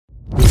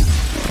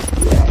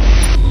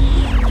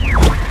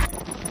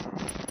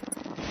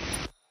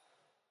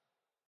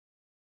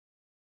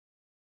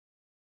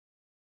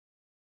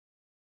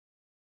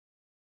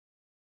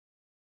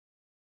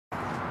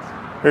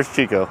Here's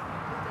Chico.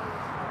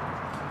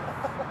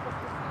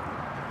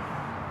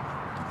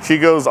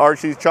 Chico's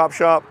RCs Chop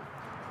Shop.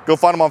 Go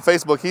find him on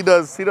Facebook. He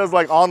does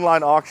like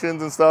online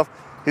auctions and stuff.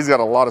 He's got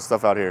a lot of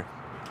stuff out here.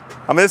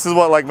 I mean, this is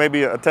what, like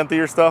maybe a 10th of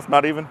your stuff?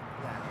 Not even?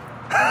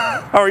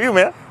 Yeah. How are you,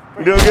 man?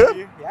 You doing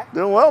good? Yeah.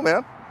 Doing well,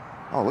 man.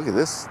 Oh, look at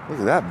this. Look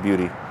at that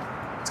beauty.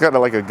 It's got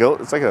like a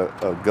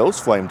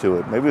ghost flame to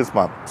it. Maybe it's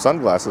my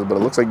sunglasses, but it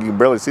looks like you can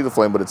barely see the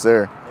flame, but it's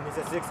there. And it's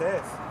a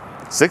 6S.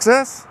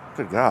 6S?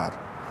 Good God.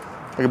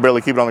 I can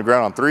barely keep it on the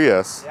ground on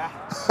 3S. Yeah.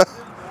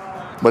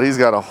 But he's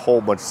got a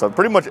whole bunch of stuff.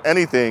 Pretty much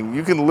anything.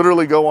 You can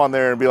literally go on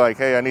there and be like,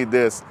 hey, I need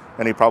this.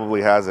 And he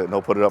probably has it, and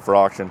he'll put it up for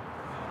auction.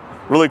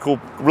 Really cool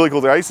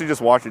thing. I used to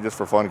just watch it just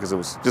for fun because it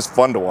was just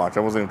fun to watch. I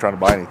wasn't even trying to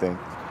buy anything.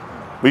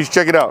 But you should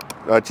check it out.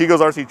 Chico's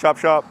RC Chop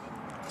Shop,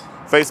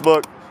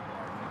 Facebook.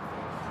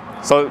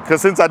 So,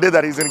 because since I did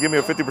that, he's going to give me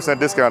a 50%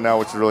 discount now,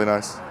 which is really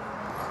nice.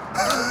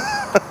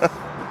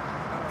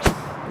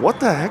 What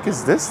the heck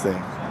is this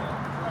thing?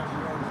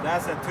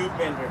 That's a tube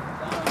bender.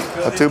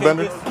 A tube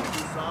bender?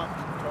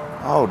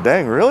 Oh,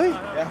 dang, really?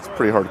 Yeah. That's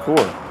pretty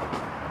hardcore.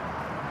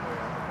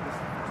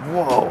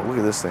 Whoa, look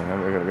at this thing.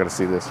 I gotta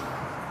see this.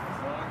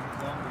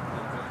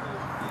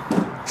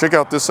 Check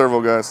out this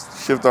servo, guys.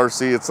 Shift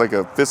RC, it's like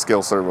a 5th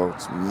scale servo.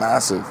 It's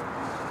massive.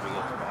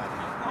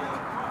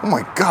 Oh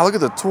my God, look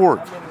at the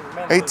torque.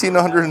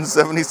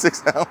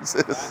 1,876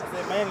 ounces.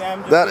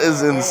 That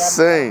is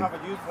insane.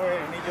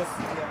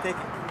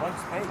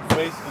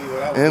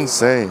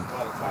 Insane.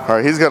 All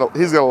right, he's got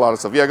a lot of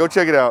stuff. Yeah, go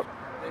check it out.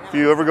 If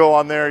you ever go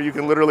on there, you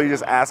can literally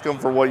just ask him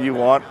for what you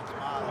want,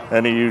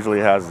 and he usually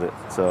has it.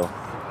 So,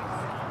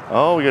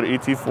 oh, we got an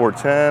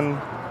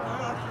ET410.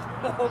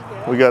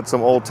 We got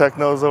some old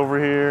Technos over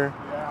here.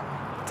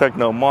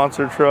 Techno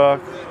monster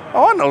truck.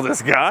 Oh, I know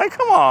this guy.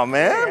 Come on,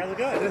 man.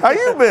 How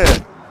you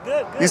been?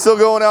 Good. You still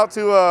going out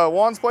to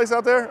Juan's place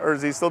out there, or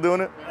is he still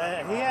doing it?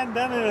 He hadn't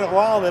done it in a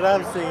while that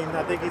I've seen.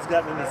 I think he's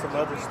gotten into some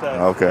other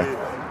stuff. Okay.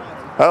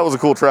 That was a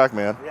cool track,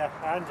 man. Yeah,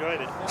 I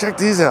enjoyed it. Check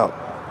these out.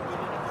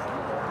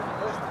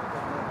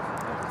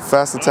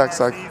 Fast attack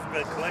cycle.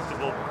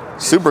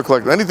 Super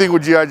collectible. Anything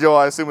with G.I. Joe,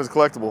 I assume, is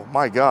collectible.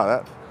 My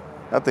God,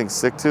 that thing's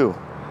sick too.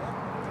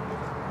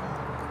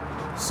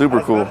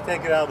 Super cool. I was about to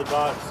take it out of the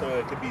box so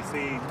it could be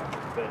seen.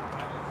 But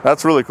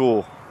that's really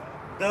cool.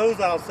 Those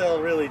I'll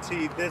sell really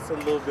cheap. This a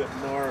little bit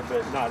more,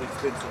 but not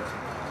expensive.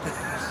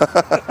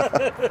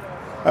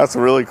 That's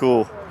really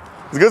cool.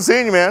 It's good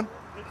seeing you, man.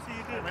 Good to see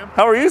you too, man.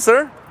 How are you,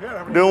 sir?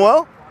 Good. Doing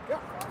well? Yeah.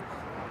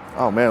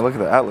 Oh man, look at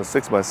the Atlas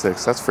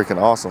 6x6. That's freaking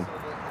awesome.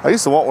 I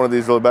used to want one of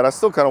these really bad. I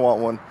still kind of want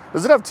one.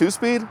 Does it have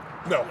 2-speed?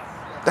 No.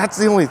 That's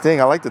the only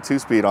thing. I like the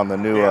 2-speed on the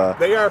new. Yeah,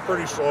 they are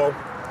pretty slow.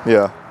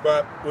 Yeah.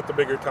 But with the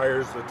bigger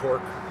tires, the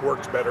torque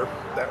works better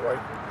that way.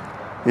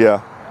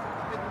 Yeah.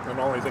 And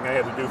the only thing I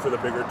had to do for the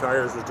bigger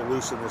tires was to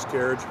loosen this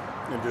carriage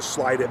and just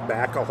slide it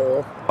back a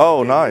hole.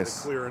 Oh,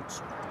 nice.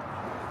 Clearance.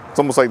 It's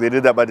almost like they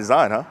did that by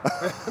design, huh?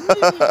 You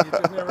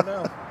just never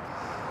know.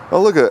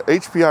 Oh, look at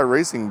HPI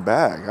Racing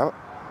bag. I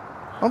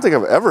don't think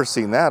I've ever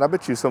seen that. I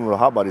bet you some of the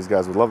Hot Bodies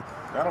guys would love it.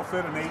 That'll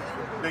fit an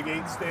big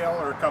 8 scale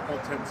or a couple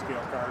 10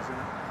 scale cars in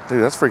it.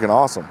 Dude, that's freaking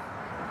awesome.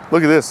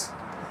 Look at this.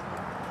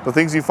 The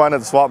things you find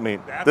at the swap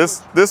meet.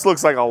 This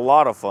looks like a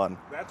lot of fun.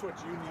 That's what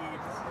you need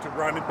to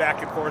run it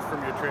back and forth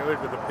from your trailer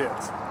to the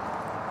pits.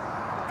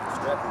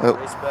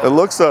 It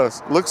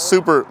looks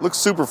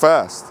super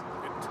fast.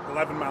 It's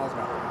 11 miles an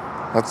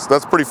hour.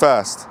 That's pretty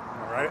fast.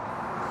 All right.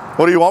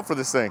 What do you want for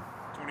this thing?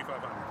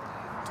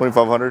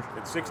 2,500. 2,500?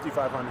 It's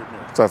 6,500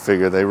 new. So I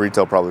figured they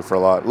retail probably for a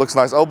lot. It looks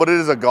nice. Oh, but it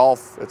is a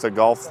golf. It's a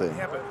golf thing.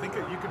 Yeah, but think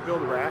you could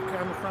build a rack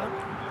on the front.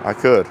 I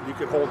could. You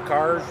could hold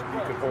cars.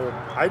 You could hold.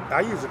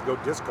 I use it to go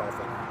disc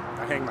golfing.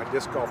 I hang my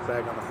disc golf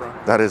bag on the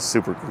front. That is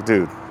super cool,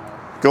 dude.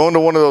 Going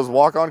to one of those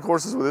walk-on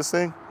courses with this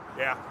thing?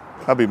 Yeah.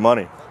 That'd be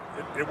money.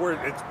 I weigh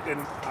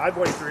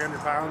 300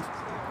 pounds,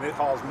 and it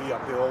hauls me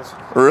up hills.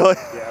 Really?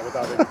 Yeah,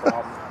 without any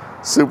problem.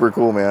 Super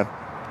cool, man.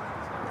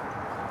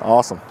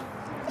 Awesome.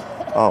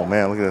 Oh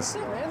man, look at this.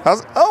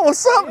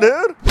 What's up,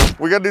 dude?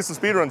 We gotta do some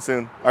speedrun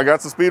soon. I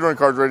got some speedrun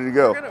cards ready to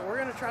go. We're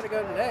gonna try to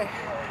go today.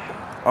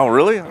 Oh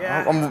really?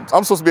 Yeah.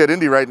 I'm supposed to be at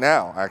Indy right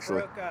now,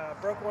 actually.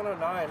 Broke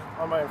 109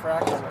 on my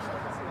infraction.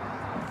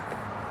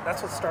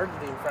 That's what started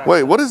the infraction.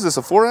 Wait, what is this?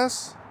 A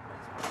 4S?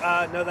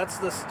 No, that's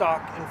the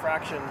stock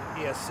infraction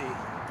ESC.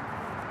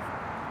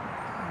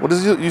 What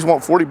is it? You just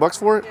want $40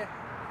 for it? Yeah.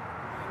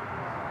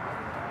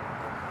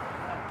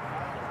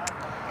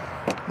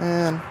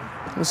 Man,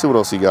 let me see what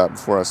else you got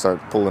before I start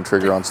pulling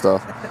trigger on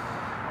stuff.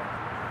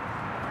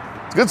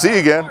 It's good to see you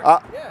again.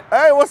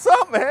 Hey, what's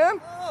up, man?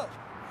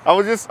 I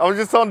was just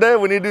telling Dave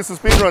we need to do some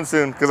speedrun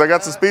soon because I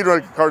got some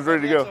speedrun cars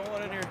ready to go.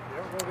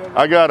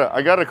 I got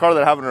a car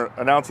that I haven't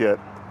announced yet.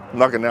 I'm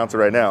not gonna announce it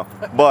right now,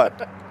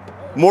 but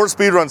more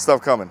speedrun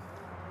stuff coming.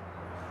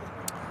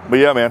 But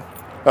yeah, man.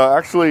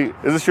 Actually,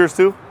 is this yours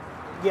too?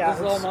 Yeah, this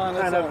is all mine.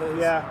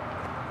 Yeah.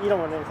 You don't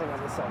want anything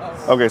on this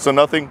side. Okay, so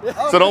nothing.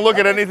 So don't look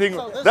at anything.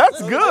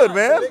 That's good,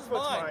 man. The Bigfoot's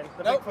mine.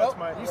 The Bigfoot's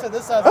mine. You said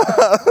this side's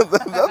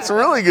mine. That's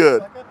really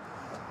good.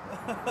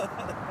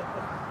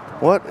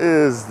 What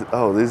is,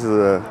 oh, these are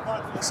the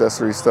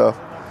accessory stuff.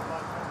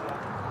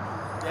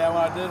 Yeah,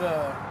 when I did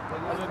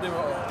I was gonna do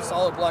a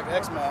solid black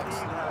X Max,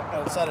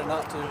 I decided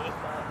not to.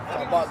 So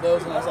I bought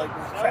those and I was like,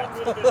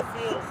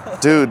 crap.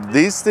 Dude,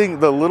 these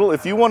things, the little,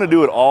 if you want to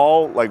do it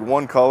all like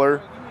one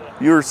color,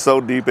 you're so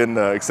deep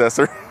into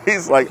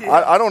accessories. Like,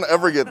 I don't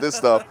ever get this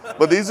stuff,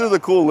 but these are the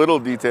cool little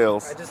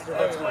details. I just did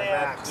that to my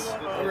backs.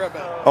 I'll be right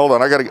back. Hold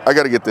on, I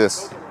gotta get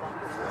this.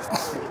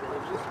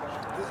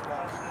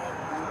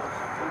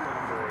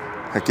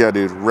 Heck yeah,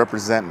 dude,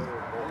 representing.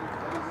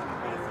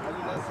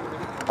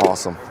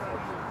 Awesome.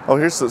 Oh,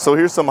 here's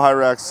some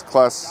Hyrax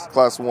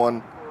class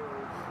 1.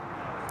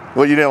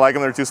 Well, you didn't like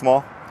them? They're too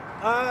small?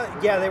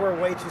 Yeah, they were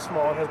way too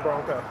small in his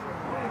Bronco.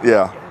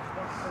 Yeah.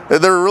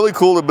 They're really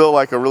cool to build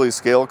like a really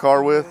scale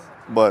car with,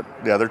 but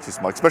yeah, they're too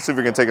small, especially if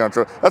you're gonna take it on a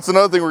trail. That's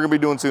another thing we're gonna be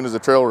doing soon is a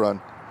trail run.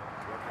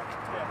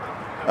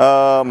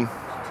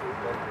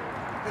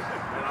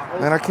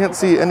 Man, I can't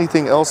see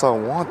anything else I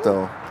want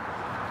though.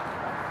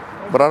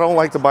 But I don't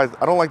like to buy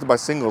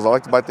singles. I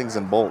like to buy things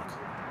in bulk.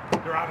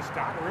 They're out of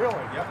stock. Really?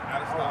 Yep,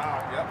 out of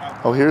stock.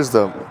 Yep. Oh,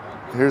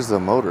 here's the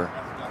motor.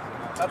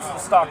 That's the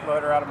stock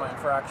motor out of my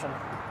infraction.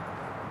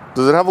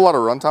 Does it have a lot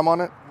of runtime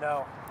on it?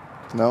 No.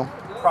 No?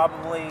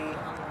 Probably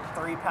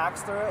 3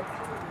 packs through it.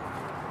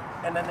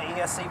 And then the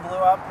ESC blew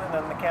up, and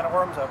then the can of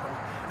worms opened.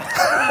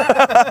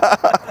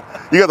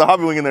 You got the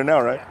Hobby Wing in there now,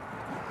 right?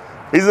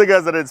 Yeah. These are the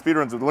guys that I did speed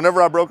runs with.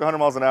 Whenever I broke 100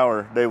 miles an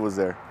hour, Dave was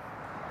there.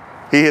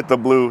 He hit the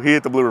blue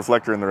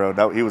reflector in the road.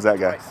 He was that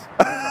guy.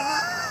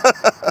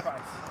 Nice.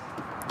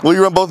 Will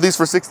you run both of these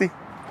for 60? Yeah,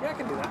 I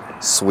can do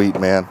that. Sweet,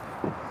 man.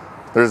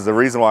 There's the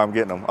reason why I'm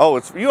getting them.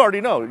 Oh, you already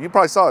know. You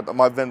probably saw it,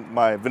 my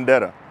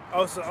Vendetta.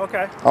 Oh, so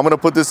okay. I'm gonna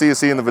put this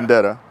ESC in the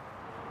Vendetta.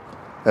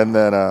 And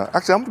then,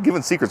 actually, I'm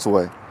giving secrets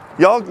away.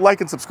 Y'all like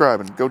and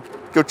subscribe and go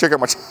check out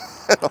my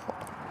channel.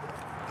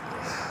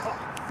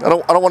 I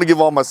don't want to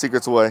give all my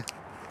secrets away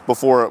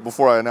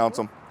before I announce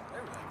them.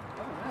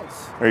 Oh,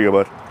 nice. There you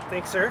go, bud.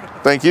 Thanks, sir.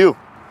 Thank you.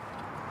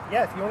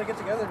 Yeah, if you want to get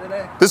together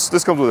today. This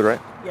comes with it, right?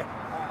 Yeah.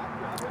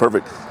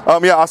 Perfect.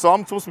 Yeah, so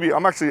I'm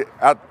actually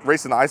out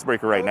racing the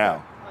icebreaker right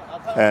now.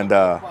 And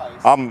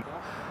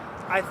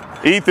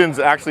Ethan's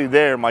actually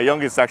there. My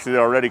youngest actually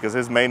there already because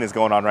his main is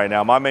going on right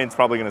now. My main's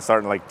probably going to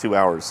start in like 2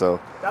 hours. So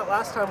that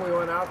last time we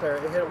went out there,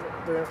 it hit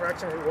the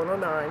infraction at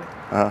 109.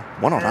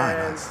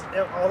 109.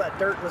 And all that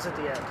dirt was at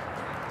the end.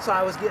 So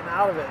I was getting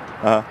out of it.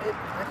 I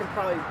can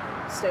probably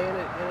stay in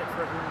it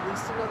for at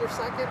least another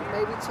second,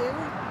 maybe 2.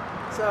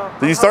 So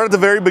did you start at the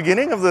very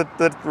beginning of the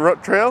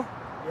trail?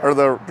 Yeah. Or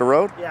the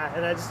road? Yeah,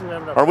 and I just didn't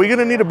have enough. Are we going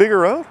to need a bigger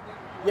road?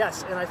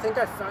 Yes, and I think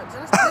I found.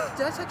 Did I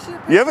text you a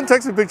picture? You haven't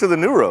texted a picture of the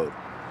new road.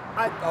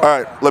 All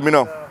right, let me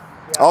know. Yeah.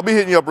 I'll be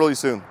hitting you up really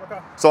soon. Okay.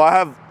 So I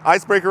have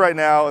icebreaker right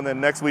now, and then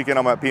next weekend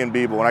I'm at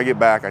P&B. But when I get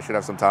back, I should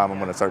have some time. I'm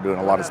going to start doing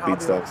a lot of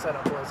speed stuff.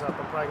 Setup was up.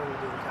 I'm probably going to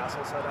do the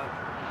castle setup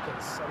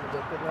because I'm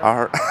addicted now. I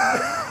heard.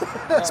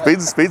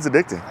 Speed's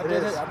addicting. I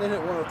did hit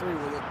 103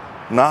 with it.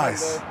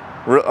 Nice.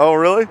 Oh,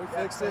 really? We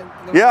fixed it.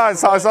 Yeah, I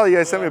saw you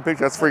guys sent me a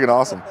picture. That's freaking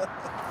awesome.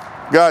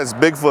 Guys,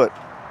 Bigfoot.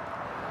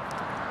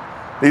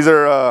 These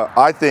are,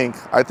 I think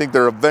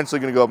they're eventually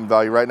going to go up in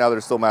value. Right now, they're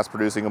still mass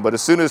producing them, but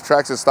as soon as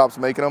Traxxas stops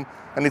making them,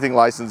 anything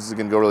licensed is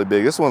going to go really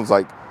big. This one's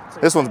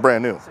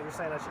brand new. So you're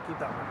saying I should keep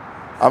that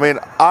one? I mean,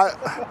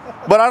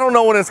 but I don't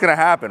know when it's going to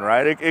happen,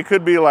 right? It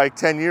could be like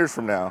 10 years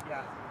from now.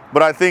 Yeah.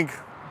 But I think,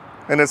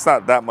 and it's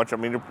not that much. I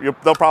mean,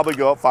 they'll probably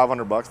go up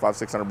 $500,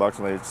 $600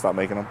 when they stop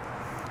making them.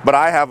 But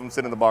I have them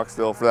sitting in the box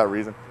still for that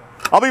reason.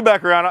 I'll be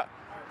back around.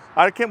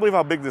 I can't believe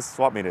how big this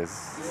swap meet is.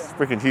 It's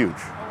freaking huge.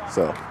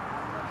 So.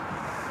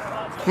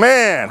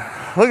 Man,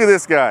 look at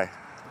this guy.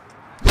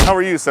 How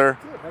are you, sir?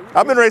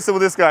 I've been racing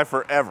with this guy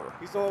forever.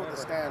 He's still over the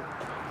stand.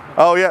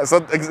 Oh, yeah. So,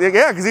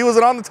 yeah, because he was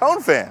an On the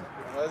Tone fan.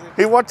 Was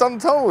he watched On the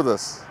Tone with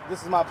us.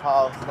 This is my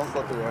pile. Don't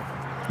go through there.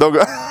 Don't go.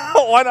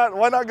 Why not?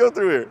 Why not go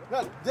through here?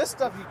 No, this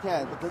stuff you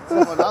can, but this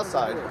stuff on the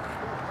outside.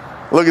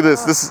 Look at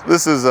this.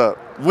 This is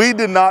we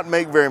did not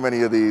make very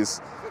many of these.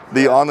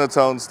 The On the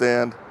Tone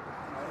stand.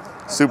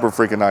 Super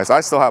freaking nice. I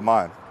still have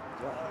mine.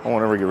 I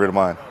won't ever get rid of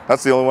mine.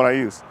 That's the only one I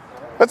use.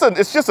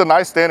 It's just a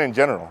nice stand in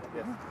general.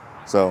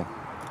 So,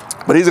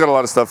 but he's got a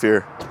lot of stuff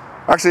here.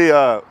 Actually,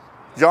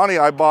 Johnny,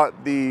 I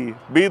bought the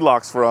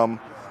beadlocks from,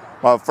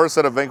 my first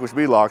set of Vanquish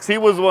beadlocks. He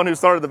was the one who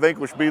started the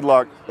Vanquish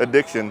beadlock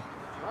addiction,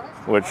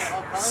 which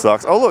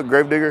sucks. Oh look,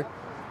 Gravedigger.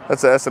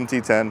 That's a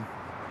SMT-10.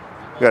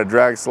 Got a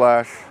drag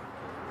slash.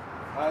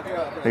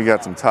 He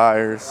got some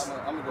tires.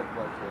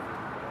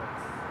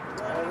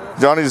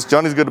 Johnny's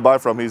good to buy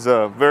from. He's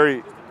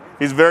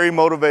very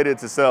motivated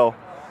to sell.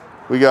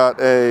 We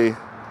got a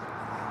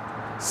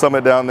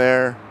Summit down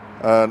there,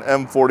 an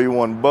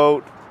M41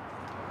 boat.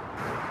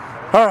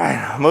 All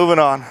right, moving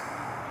on.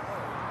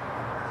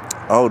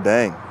 Oh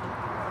dang,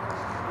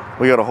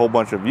 we got a whole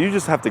bunch of. You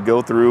just have to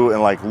go through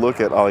and like look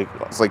at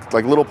it's like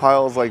little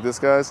piles like this,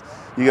 guys.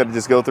 You got to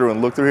just go through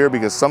and look through here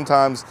because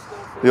sometimes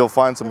you'll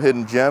find some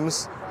hidden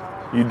gems.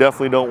 You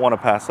definitely don't want to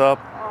pass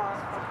up.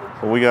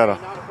 But we got a.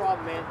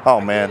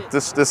 Oh man,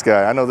 this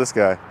guy. I know this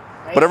guy.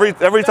 But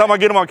every time I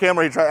get him on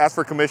camera, he tries to ask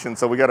for commission,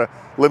 so we got to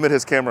limit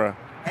his camera.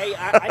 Hey,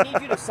 I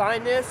need you to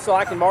sign this so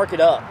I can mark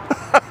it up.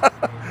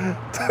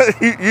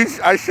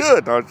 I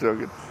should. No, I'm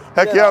joking.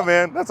 Heck yeah,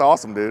 man. That's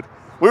awesome, dude.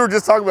 We were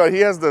just talking about, he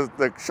has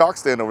the shock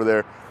stand over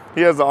there.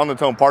 He has the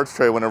on-the-tone parts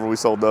tray whenever we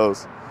sold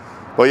those.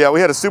 But yeah,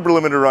 we had a super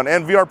limited run,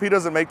 and VRP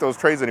doesn't make those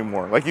trays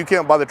anymore. Like, you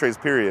can't buy the trays,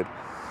 period.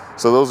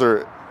 So those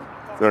are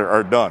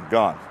done,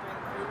 gone.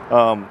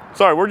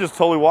 Sorry, we're just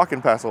totally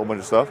walking past a whole bunch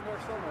of stuff.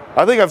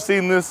 I think I've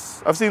seen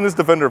this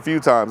Defender a few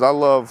times. I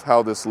love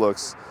how this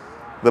looks.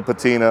 The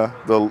patina,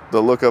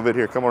 the look of it.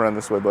 Here, come around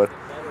this way, bud.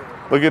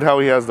 Look at how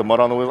he has the mud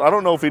on the wheels. I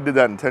don't know if he did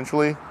that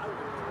intentionally,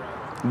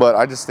 but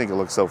I just think it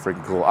looks so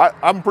freaking cool.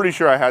 I'm pretty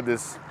sure I had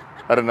this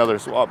at another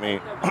swap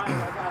meet.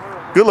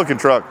 Good looking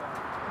truck.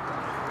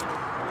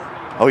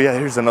 Oh yeah,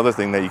 here's another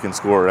thing that you can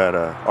score at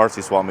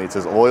RC swap meets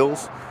is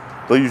oils.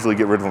 They'll usually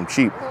get rid of them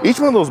cheap. Each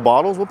one of those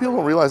bottles, what people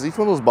don't realize, each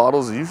one of those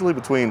bottles is usually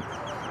between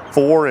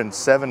 $4 and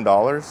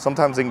 $7.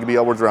 Sometimes they can be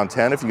upwards around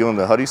 10 if you go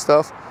into the Huddy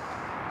stuff.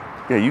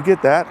 Yeah, you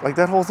get that, like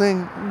that whole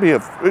thing,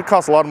 it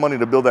costs a lot of money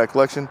to build that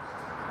collection.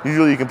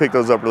 Usually you can pick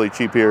those up really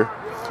cheap here.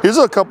 Here's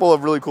a couple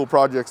of really cool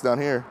projects down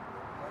here.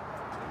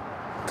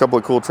 A couple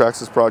of cool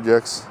Traxxas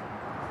projects.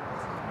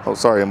 Oh,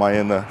 sorry, am I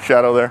in the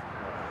shadow there?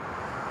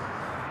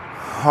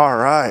 All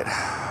right.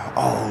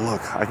 Oh,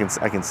 look, I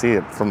can see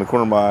it from the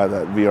corner of my eye,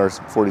 that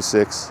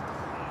VR46.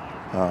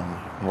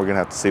 We're gonna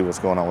have to see what's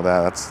going on with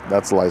that.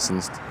 That's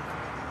licensed.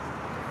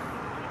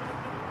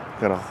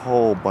 Got a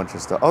whole bunch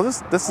of stuff. Oh,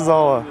 this is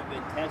all,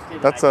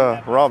 that's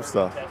Rob's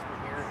stuff.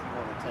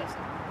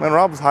 Man,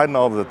 Rob's hiding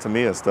all the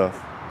Tamiya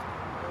stuff.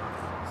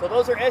 So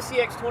those are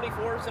SCX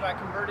 24s that I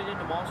converted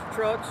into monster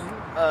trucks.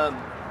 Oh,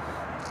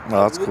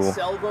 that's cool. I would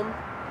sell them,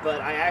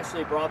 but I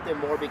actually brought them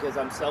more because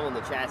I'm selling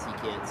the chassis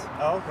kits.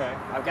 Oh, okay.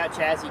 I've got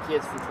chassis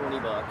kits for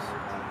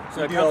 $20.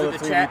 So it comes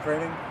with the 3D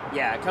printing?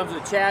 Yeah, it comes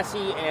with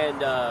chassis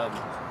and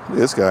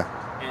this guy.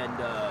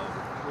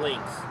 And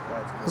links.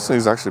 Cool. This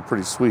thing's actually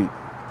pretty sweet.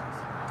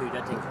 Dude,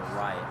 that thing's a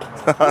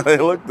riot. They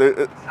look.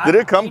 Did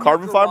it come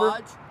carbon fiber?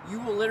 You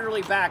will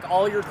literally back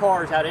all your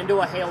cars out into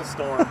a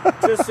hailstorm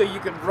just so you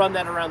can run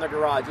that around the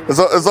garage.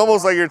 It's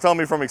almost like you're telling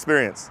me from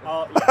experience.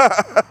 Oh,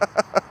 yeah.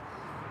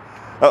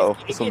 Uh-oh,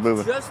 it some gets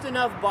moving. just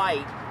enough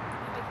bite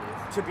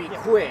to be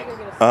quick,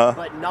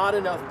 but not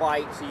enough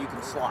bite so you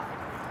can slide.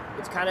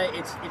 It's kind of,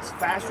 it's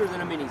faster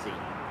than a Mini Z.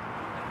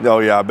 Oh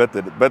yeah, I bet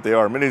they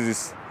are. Mini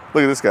Z's,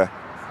 look at this guy.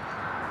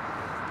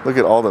 Look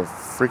at all the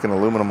freaking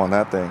aluminum on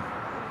that thing.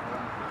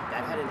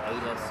 That had an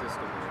 8S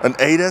system in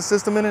it. An 8S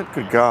system in it?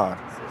 Good God.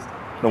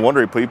 No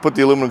wonder he put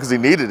the aluminum because he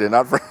needed it,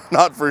 not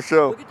for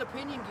show. Look at the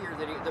pinion gear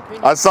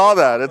that I saw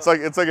that. It's like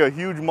a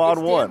huge Mod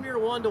 1. It's damn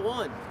near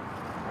 1-to-1.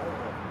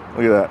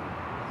 Look at that.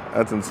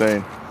 That's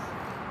insane.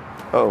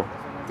 Oh,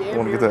 I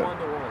want to get that.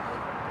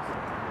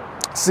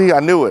 1-to-1. See, I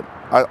knew it.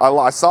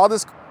 I saw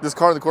this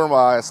car in the corner of my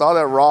eye. I saw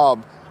that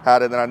Rob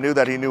had it, and I knew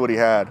that he knew what he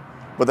had.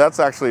 But that's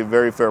actually a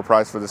very fair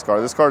price for this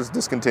car. This car is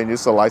discontinued.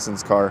 It's a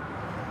licensed car.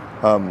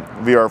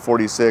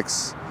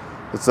 VR46.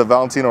 It's a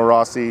Valentino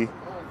Rossi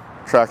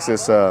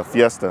Traxxas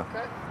Fiesta.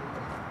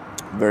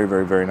 Very,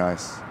 very, very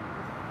nice.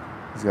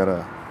 He's got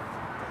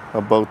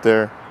a boat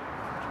there.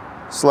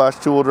 Slash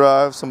two-wheel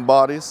drive, some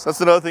bodies.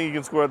 That's another thing you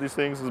can score out these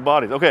things is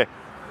bodies. Okay,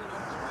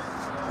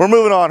 we're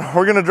moving on.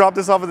 We're gonna drop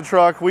this off at the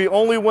truck. We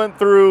only went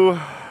through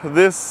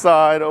this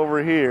side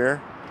over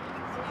here.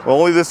 Well,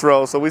 only this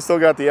row, so we still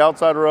got the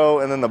outside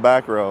row and then the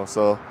back row.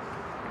 So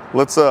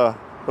let's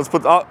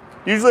put.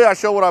 Usually I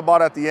show what I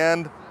bought at the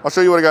end. I'll show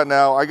you what I got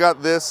now. I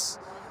got this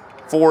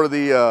for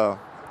the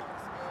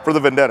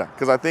Vendetta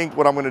because I think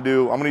what I'm gonna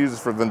do, I'm gonna use this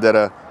for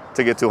Vendetta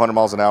to get to 100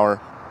 miles an hour.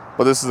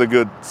 But this is a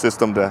good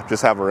system to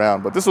just have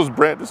around. But this is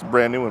brand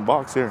new in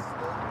box here.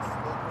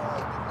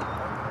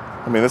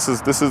 I mean, this is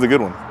the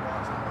good one.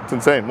 It's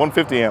insane.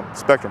 150 amp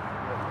Spectrum.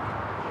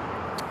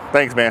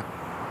 Thanks, man.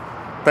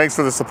 Thanks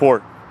for the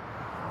support.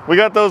 We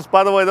got those,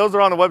 by the way, those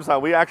are on the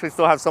website. We actually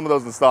still have some of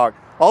those in stock.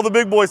 All the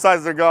big boy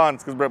sizes are gone.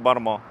 It's because Brett bought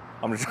them all.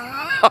 You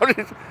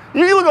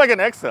look like an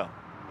XL.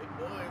 Big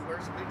boy,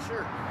 where's the big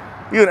shirt?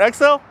 You an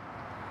XL?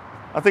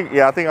 I think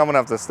I'm gonna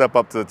have to step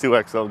up to the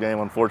 2XL game,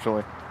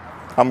 unfortunately.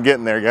 I'm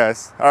getting there,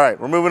 guys. All right,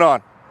 we're moving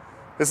on.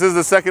 This is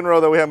the second row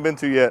that we haven't been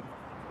to yet.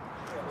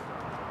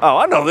 Oh,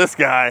 I know this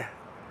guy.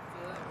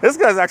 This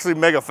guy's actually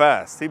mega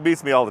fast. He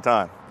beats me all the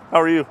time.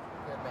 How are you?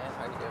 Good, man.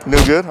 How you doing?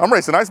 Doing good? I'm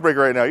racing Icebreaker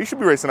right now. You should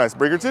be racing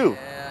Icebreaker too.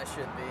 Yeah, I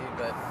should be,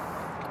 but...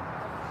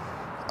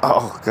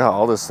 Oh, God,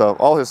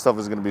 all his stuff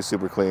is going to be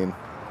super clean.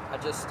 I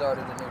just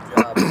started a new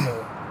job,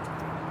 so...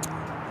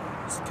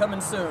 It's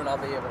coming soon, I'll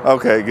be able to...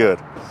 Okay, good.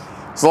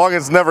 As long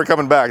as it's never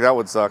coming back, that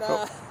would suck.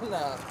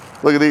 Nah.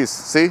 Look at these,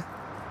 see?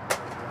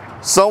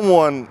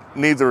 Someone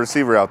needs a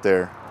receiver out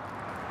there.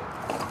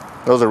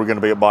 Those are going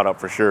to be bought up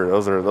for sure.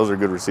 Those are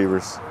good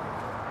receivers.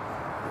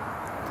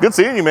 Good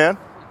seeing you, man.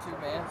 You too,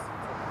 man.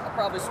 I'll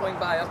probably swing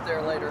by up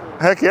there later.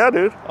 Heck yeah,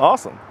 dude.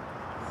 Awesome.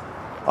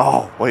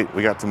 Oh, wait,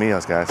 we got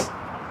Tamiyas, guys.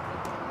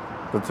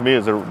 The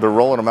Tamiyas, they're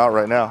rolling them out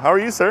right now. How are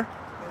you, sir?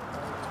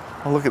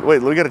 Oh,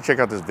 we got to check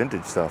out this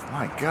vintage stuff.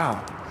 My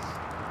God.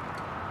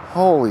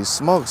 Holy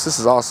smokes, this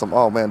is awesome.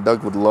 Oh man,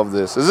 Doug would love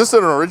this. Is this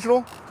an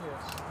original?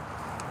 Yes.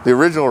 The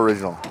original?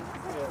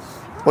 Yes.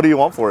 What do you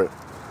want for it?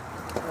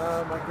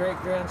 My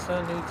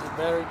great-grandson needs a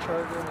battery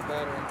charger and a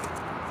battery.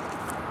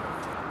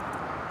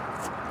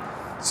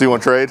 So you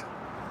want to trade? Yeah.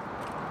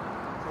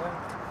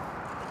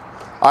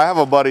 I have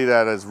a buddy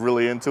that is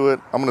really into it.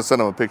 I'm gonna send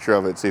him a picture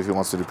of it, see if he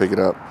wants to pick it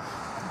up.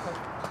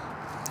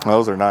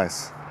 Those are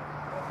nice.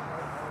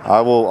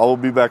 I will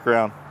be back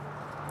around.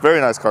 Very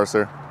nice car,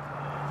 sir.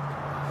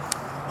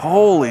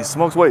 Holy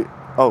smokes, wait.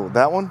 Oh,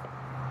 that one?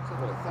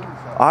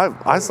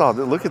 I saw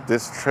that. Look at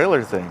this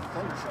trailer thing.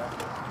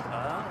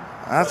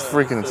 That's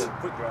freaking.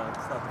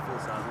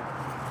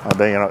 Oh,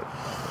 dang it.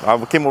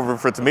 I came over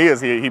for it to me as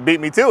he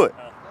beat me to it.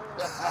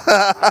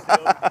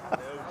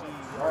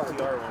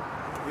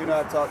 You know,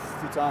 I've talked a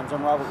few times.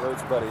 I'm Robert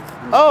Rhodes' buddy.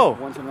 Oh.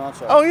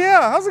 Shop. Oh,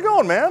 yeah. How's it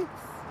going, man?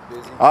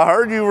 Busy. I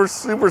heard you were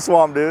super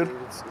swamped, dude.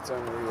 It's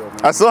unreal, man.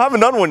 I still haven't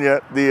done one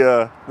yet.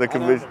 The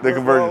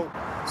conversion.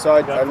 So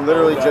I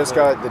literally just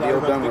got the deal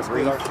done with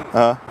Reef.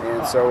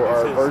 And so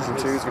our version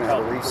 2 is going to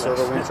have a Reef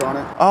servo winch on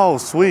it. Oh,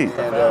 sweet.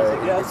 And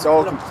it's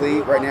all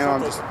complete. Right now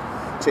I'm just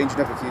changing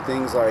up a few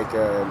things like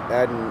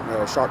adding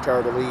shock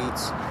tower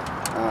deletes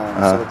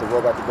so that the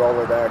roll back the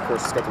gauntlet back. Of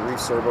course, it's got the Reef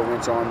servo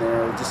winch on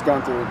there. We've just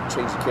gone through and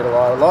changed the kit a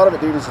lot. A lot of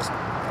it, dude, is just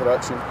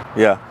production.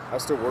 Yeah. I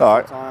still work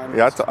full time.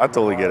 Yeah, I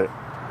totally get it.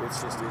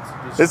 It's just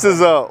this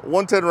is a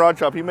 110 Rod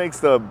Shop. He makes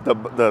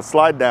the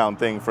slide down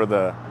thing for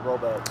the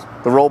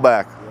rollbacks. The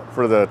rollback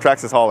for the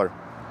Traxxas hauler.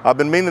 I've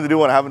been meaning to do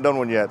one. I haven't done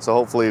one yet. So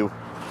hopefully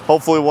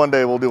one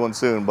day we'll do one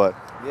soon. But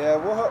yeah,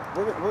 we're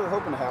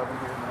hoping to have them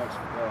here in the next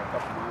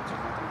couple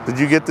months. Did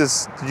you get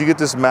this? Did you get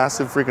this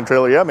massive freaking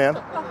trailer? Yeah, man.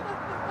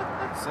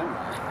 Semi.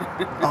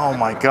 Oh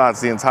my God,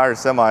 it's the entire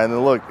semi. And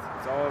then look,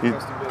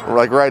 It's all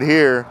like right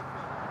here,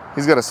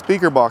 he's got a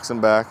speaker box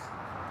in back.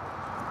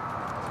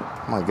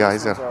 Oh my God,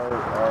 he's got.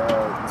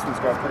 This one's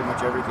got pretty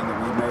much everything that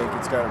we make.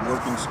 It's got a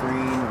working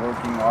screen,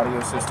 working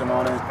audio system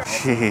on it.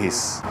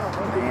 Jeez.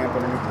 The amp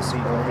underneath the seat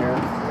right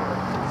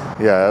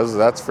here. Yeah,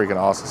 that's freaking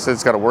awesome. So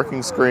it's got a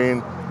working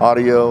screen,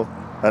 audio,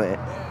 an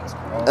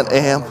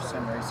amp.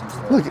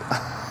 Look,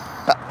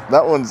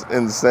 that one's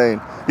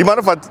insane. You mind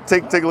if I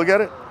take a look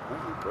at it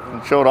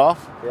and show it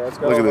off? Yeah, it's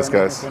got look at this,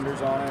 guys.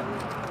 fenders on it.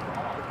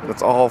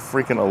 It's all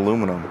freaking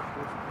aluminum.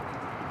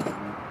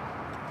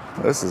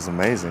 This is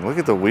amazing. Look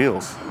at the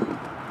wheels.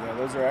 Yeah,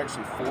 those are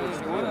actually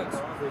forged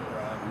wheels.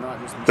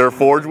 They're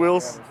forged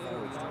wheels?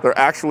 They're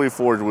actually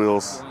forged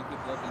wheels.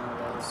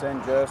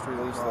 Sen just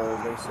released those.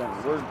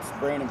 We're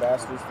brand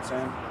ambassadors for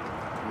Sen.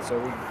 And so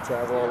we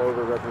travel all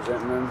over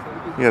representing them.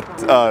 Yeah,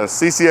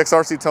 CCX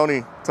RC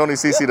Tony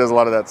CC does a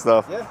lot of that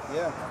stuff.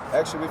 Yeah.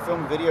 Actually, we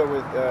filmed video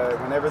with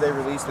whenever they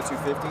released the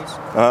 250s.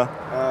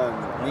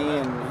 Me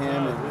and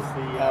him and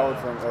Howard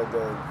from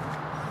the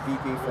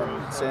VP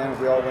from Sen,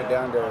 we all went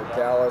down to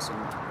Dallas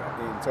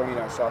and Tony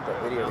and I shot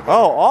that video together.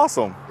 Oh,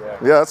 awesome.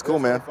 Yeah, that's cool,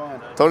 man. Really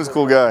fun. Tony's a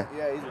cool guy.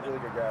 Yeah, he's a really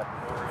good guy.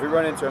 We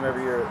run into him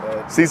every year.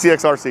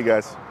 CCX RC,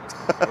 guys.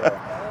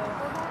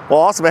 Yeah. Well,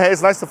 awesome, man. Hey,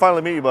 it's nice to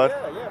finally meet you, bud.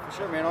 Yeah, for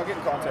sure, man. I'll get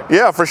in contact.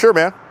 Yeah, for sure,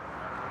 man.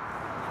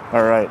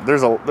 All right,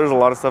 there's a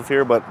lot of stuff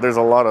here, but there's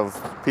a lot of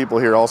people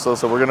here also,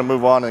 so we're gonna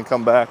move on and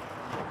come back.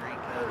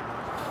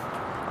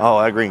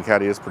 Oh, that green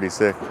caddy is pretty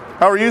sick.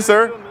 How are you,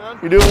 sir?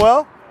 You doing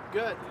well?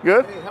 Good.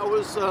 Good? Hey, how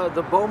was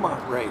the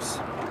Beaumont race?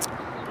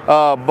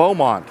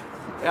 Beaumont.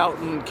 Out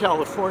in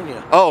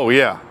California. Oh,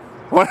 yeah.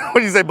 When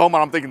you say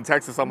Beaumont, I'm thinking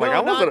Texas. I'm like,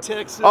 not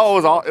Texas. Oh,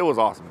 it was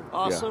awesome.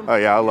 Awesome? Yeah. Oh,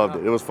 yeah, I loved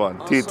it. It was fun.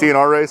 Awesome.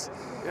 TNR race?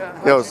 Yeah,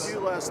 how did you do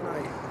last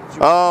night?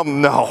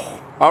 No.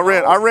 I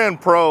ran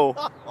pro.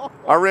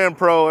 I ran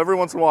pro. Every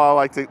once in a while, I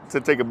like to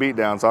take a beat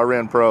down, so I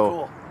ran pro.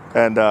 Cool.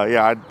 And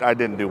yeah, I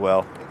didn't do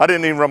well. I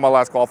didn't even run my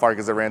last qualifier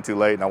because I ran too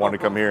late and I wanted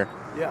to come here.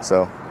 Yeah.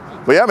 So,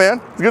 but yeah, man,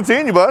 it's good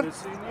seeing you, bud. Good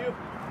seeing you.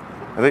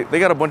 They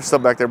got a bunch of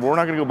stuff back there, but we're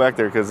not going to go back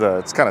there because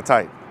it's kind of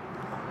tight.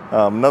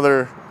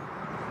 Another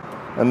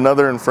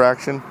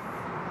infraction.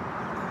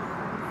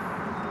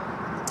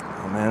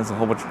 Oh man, there's a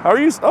whole bunch. How are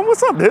you? Oh,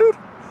 what's up, dude?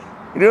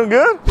 You doing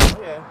good?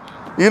 Yeah.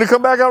 You gonna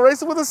come back out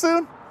racing with us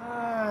soon?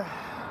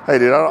 Hey,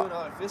 dude, I don't.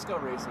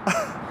 Fisco racing.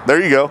 There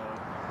you go.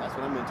 That's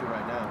what I'm into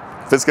right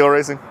now. Fisco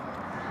racing.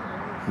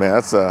 Man,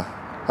 that's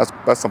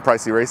some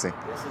pricey racing.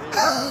 Yes, it is.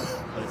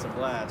 But it's a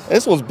blast.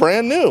 This one's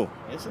brand new.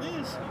 Yes, it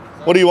is.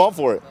 What do you want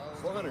for it?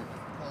 400.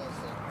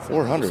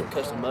 400. Some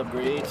custom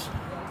upgrades.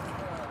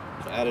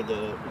 So added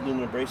the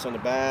aluminum brace on the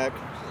back,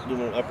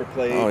 aluminum upper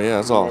plate. Oh yeah,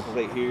 that's all. Upper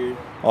plate here.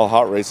 All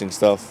hot racing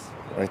stuff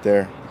right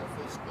there.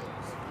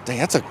 Dang,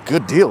 that's a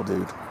good deal,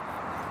 dude.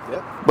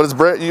 Yep. But it's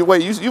brand.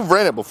 You've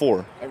ran it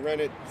before. I ran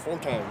it 4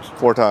 times.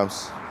 4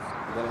 times.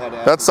 And then I had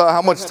to That's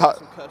how much time.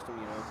 time.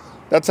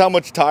 That's how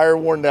much tire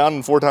worn down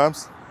in 4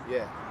 times.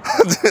 Yeah.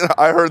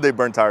 I heard they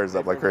burn tires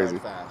up like crazy.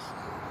 Fast.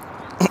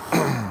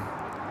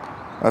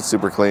 That's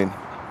super clean.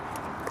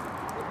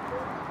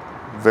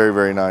 Very,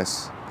 very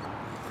nice.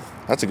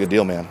 That's a good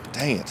deal, man.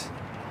 Dang it.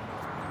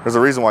 There's a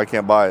reason why I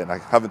can't buy it, and I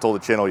haven't told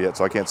the channel yet,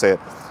 so I can't say it.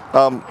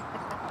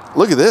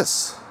 Look at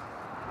this.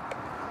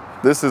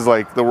 This is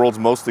like the world's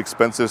most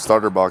expensive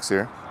starter box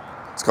here.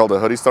 It's called a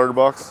hoodie starter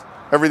box.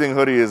 Everything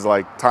hoodie is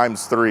like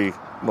 ×3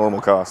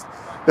 normal cost.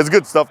 It's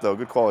good stuff though,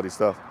 good quality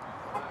stuff.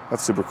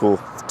 That's super cool.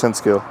 10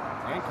 scale.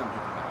 And comes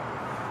with a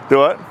back. Do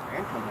what?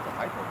 And comes with a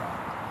hypo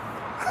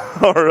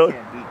back. Oh, really?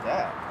 Can't beat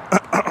that.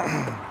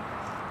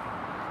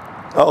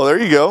 Oh, there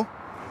you go. You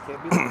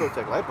can't beat the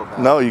Protect Lipo back.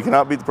 No, you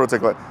cannot beat the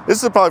Protect Light.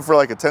 This is probably for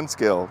like a 10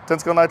 scale. 10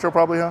 scale nitro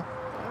probably, huh?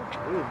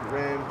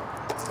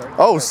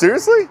 Oh,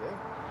 seriously?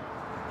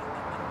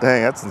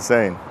 Dang, that's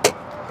insane.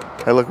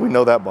 Hey, look, we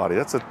know that body.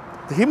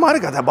 He might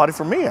have got that body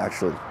from me,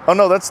 actually. Oh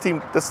no, that's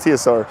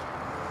TSR.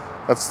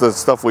 That's the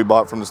stuff we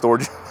bought from the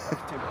storage.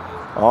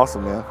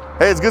 Awesome, man.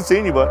 Hey, it's good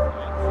seeing you, bud.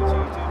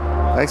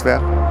 Thanks,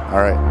 man.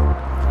 All right.